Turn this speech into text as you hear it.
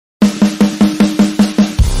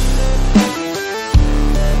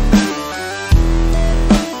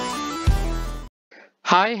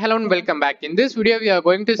Hi, hello and welcome back. In this video, we are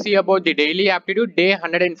going to see about the daily aptitude day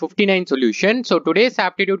 159 solution. So today's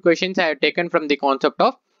aptitude questions I have taken from the concept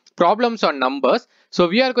of problems on numbers. So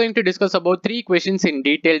we are going to discuss about 3 questions in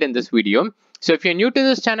detail in this video. So if you're new to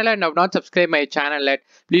this channel and have not subscribed my channel yet,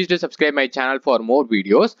 please do subscribe my channel for more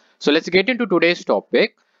videos. So let's get into today's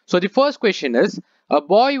topic. So the first question is, a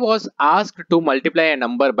boy was asked to multiply a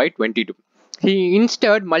number by 22. He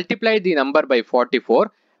instead multiplied the number by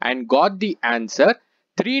 44 and got the answer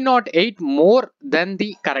 308 more than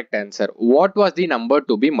the correct answer. What was the number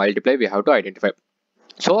to be multiplied? We have to identify.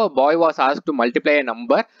 So a boy was asked to multiply a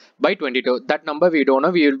number by 22. That number we don't know,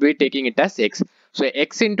 we will be taking it as x. So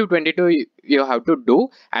x into 22 you have to do,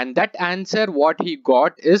 and that answer what he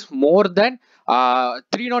got is more than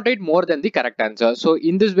 308 more than the correct answer. So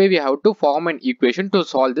in this way we have to form an equation to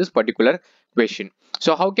solve this particular question.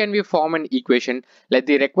 So how can we form an equation? Let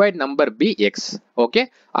the required number be x, okay,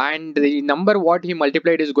 and the number what he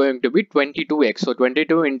multiplied is going to be 22x. So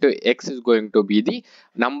 22 into x is going to be the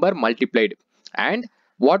number multiplied, and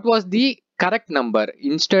what was the correct number?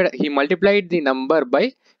 Instead he multiplied the number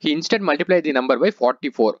by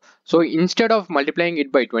 44. So instead of multiplying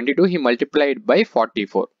it by 22, he multiplied by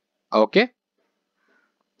 44. Okay,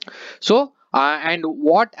 so and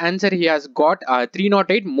what answer he has got?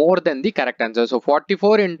 308 more than the correct answer. So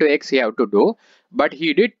 44 into x he have to do, but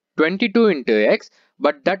he did 22 into x,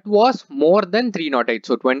 but that was more than 308.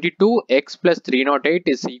 So 22x plus 308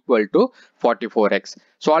 is equal to 44x.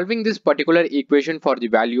 Solving this particular equation for the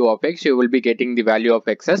value of x, you will be getting the value of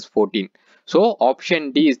x as 14. So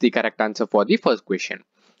option D is the correct answer for the first question.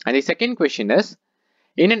 And the second question is,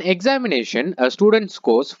 in an examination, a student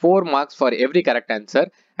scores 4 marks for every correct answer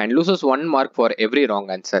and loses 1 mark for every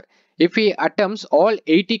wrong answer. If he attempts all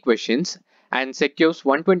 80 questions and secures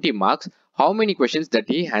 120 marks, how many questions that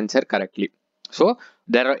he answer correctly? So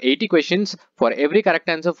there are 80 questions. For every correct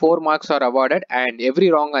answer 4 marks are awarded and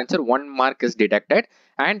every wrong answer 1 mark is deducted,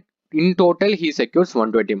 and in total he secures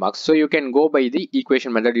 120 marks. So you can go by the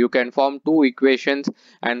equation method. You can form 2 equations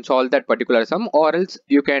and solve that particular sum, or else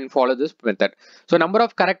you can follow this method. So number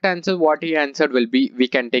of correct answers what he answered will be, we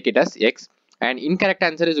can take it as x, and incorrect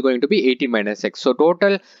answer is going to be 80 minus x. So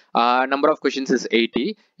total number of questions is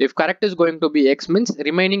 80. If correct is going to be x, means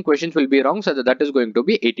remaining questions will be wrong, so that is going to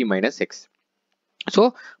be 80 minus x.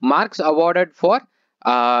 So marks awarded for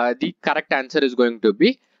the correct answer is going to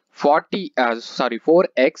be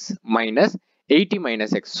 4x minus 80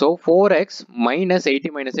 minus x. So 4x minus 80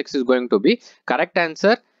 minus x is going to be correct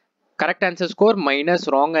answer. Correct answer score minus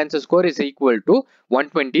wrong answer score is equal to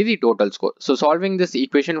 120, the total score. So solving this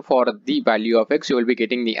equation for the value of x, you will be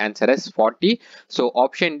getting the answer as 40. So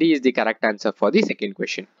option D is the correct answer for the second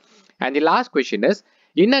question. And the last question is,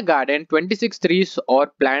 in a garden 26 trees are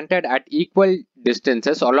planted at equal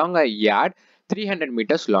distances along a yard 300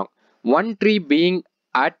 meters long. One tree being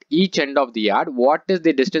at each end of the yard. What is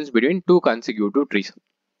the distance between 2 consecutive trees?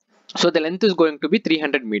 So the length is going to be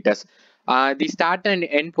 300 meters. The start and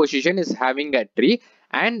end position is having a tree,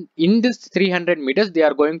 and in this 300 meters they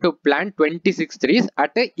are going to plant 26 trees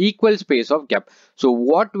at an equal space of gap. So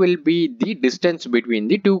what will be the distance between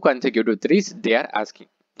the 2 consecutive trees they are asking?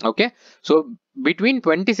 Okay, so between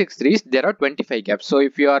 26 trees there are 25 gaps. So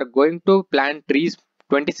if you are going to plant trees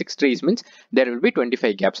 26 trees, means there will be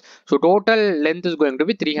 25 gaps. So total length is going to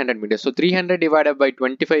be 300 meters. So 300 divided by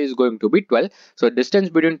 25 is going to be 12. So distance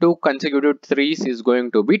between 2 consecutive trees is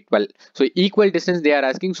going to be 12. So equal distance they are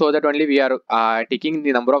asking, so that only we are taking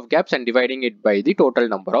the number of gaps and dividing it by the total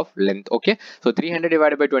number of length. Okay, so 300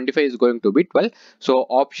 divided by 25 is going to be 12. So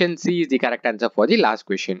option C is the correct answer for the last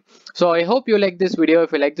question. So I hope you like this video.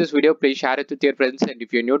 If you like this video, please share it with your friends, and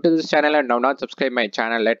if you're new to this channel and have not subscribed my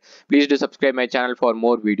channel yet, please do subscribe my channel for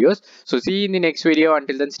more videos. So see you in the next video.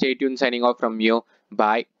 Until then, stay tuned. Signing off from you.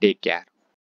 Bye. Take care.